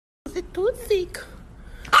Você tudo zica.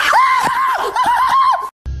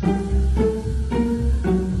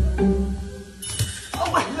 Oh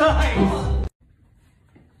my God!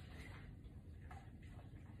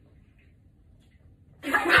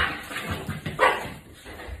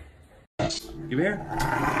 You here?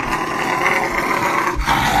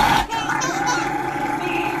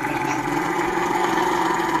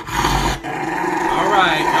 All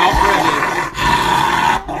right, Alfred.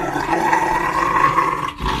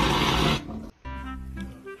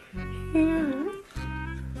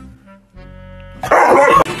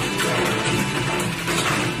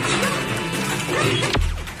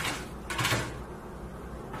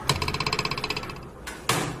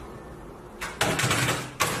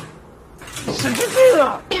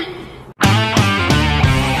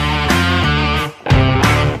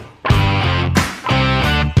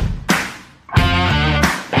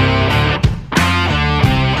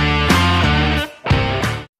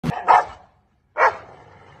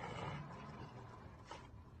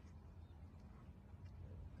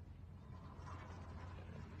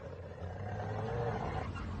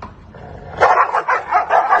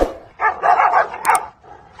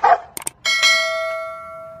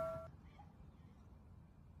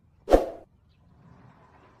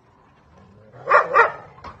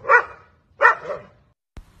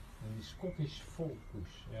 Qualquer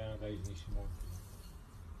focos daí neste momento.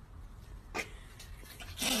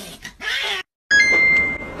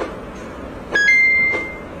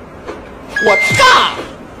 What's up?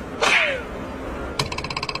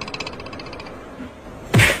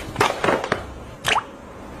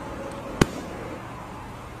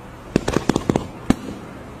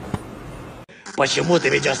 Почему ты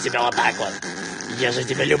ведешь себя вот так вот? Я же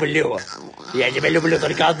тебя люблю. Я тебя люблю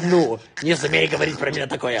только одну. Не смей говорить про меня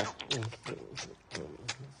такое.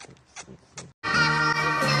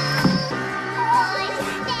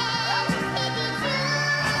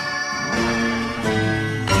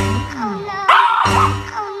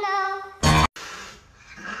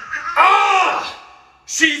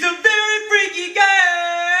 She's a very freaky girl!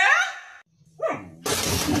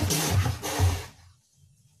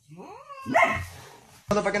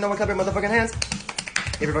 Motherfucking know what, clap your motherfucking hands.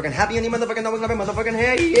 If you're fucking happy and you motherfucking know it, clap your motherfucking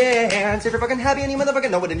hands. If you're fucking happy and you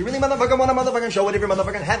motherfucking know it, and you really motherfucking wanna motherfucking show it. If you're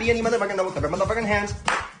motherfucking happy and you motherfucking know it, clap your motherfucking hands.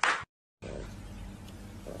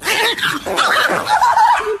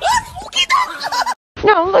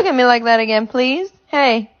 Don't look at me like that again, please.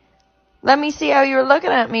 Hey, let me see how you were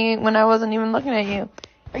looking at me when I wasn't even looking at you.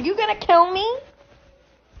 Are you gonna kill me?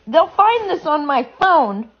 They'll find this on my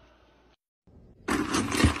phone.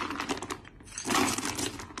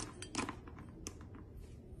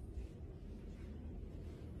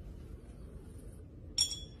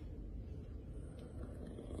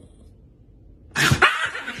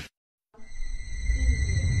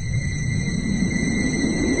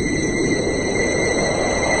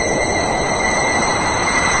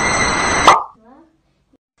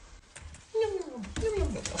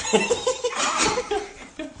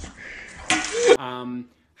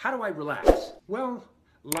 How do I relax? Well,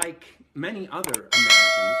 like many other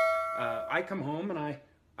Americans, I come home and I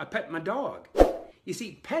pet my dog. You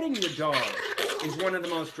see, petting your dog is one of the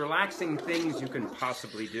most relaxing things you can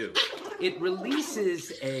possibly do. It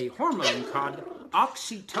releases a hormone called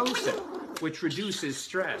oxytocin, which reduces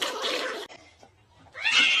stress.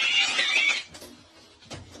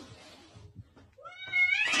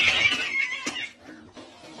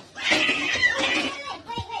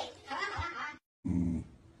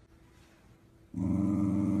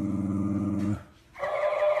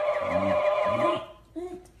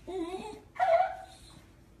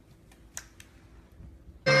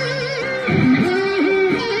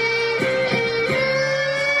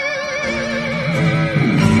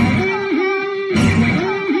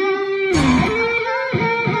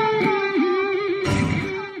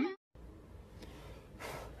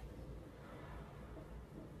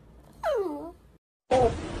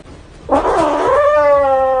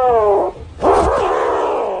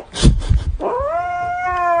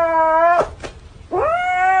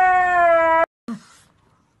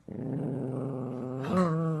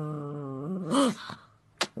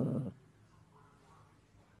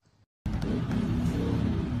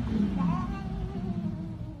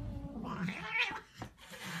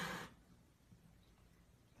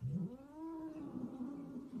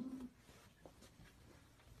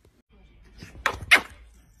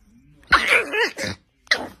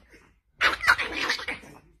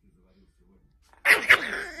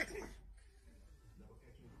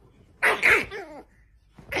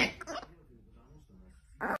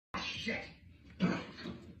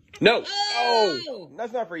 No. Oh,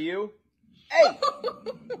 that's not for you. Hey.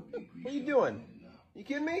 What are you doing? You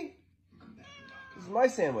kidding me? This is my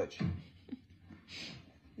sandwich.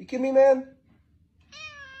 You kidding me, man?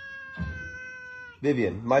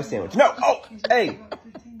 Vivian, my sandwich. No! Oh! Hey!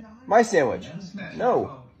 My sandwich.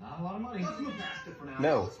 No.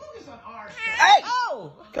 No. Hey!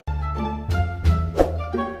 Oh!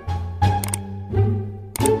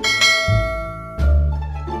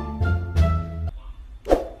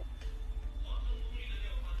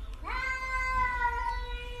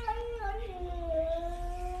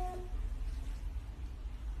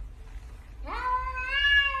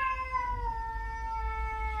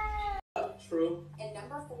 True. And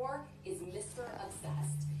number 4 is Mr.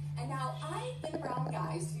 Obsessed. And now I've been around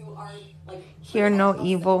guys who are like Hear no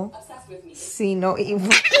evil, obsessed with me. see no evil.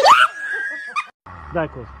 Дай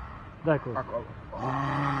кост. Дай кост.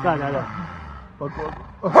 Да.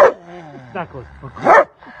 Дай кост.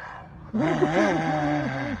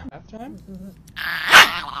 Halftime?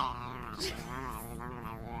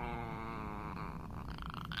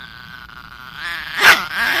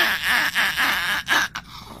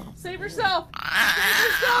 Save yourself! Save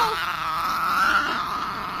yourself!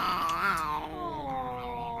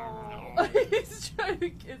 Oh. He's trying to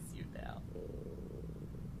kiss you now.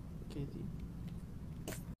 Katie.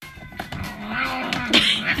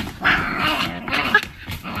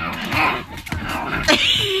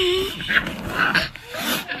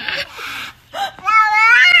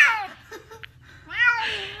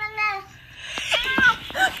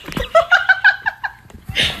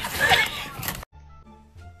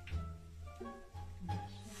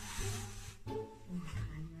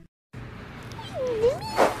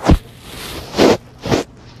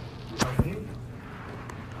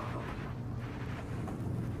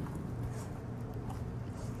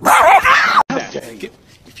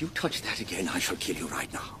 If you touch that again, I shall kill you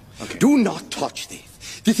right now. Okay. Do not touch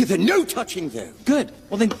this. This is a no touching zone. Good.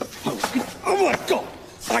 Well then, Oh my God!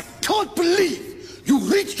 I can't believe you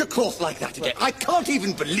reached across like that again. I can't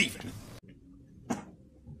even believe it.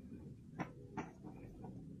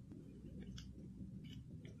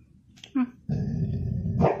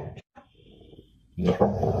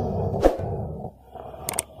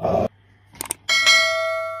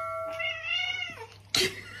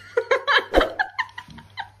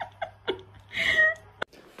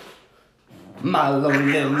 my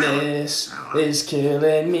loneliness is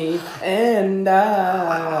killing me, and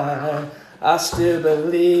I still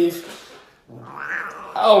believe.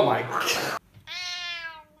 Oh my God.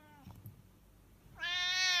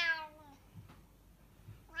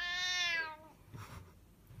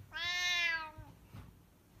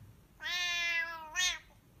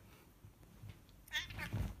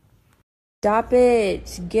 Stop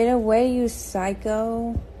it. Get away, you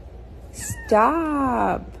psycho.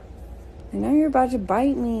 Stop. I know you're about to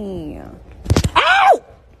bite me. Ow!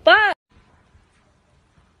 Fuck!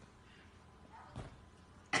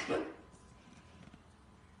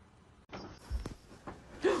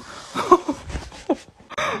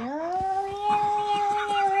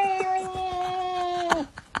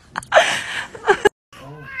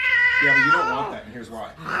 Yeah, but you don't want that, and here's why.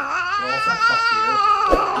 It also fucks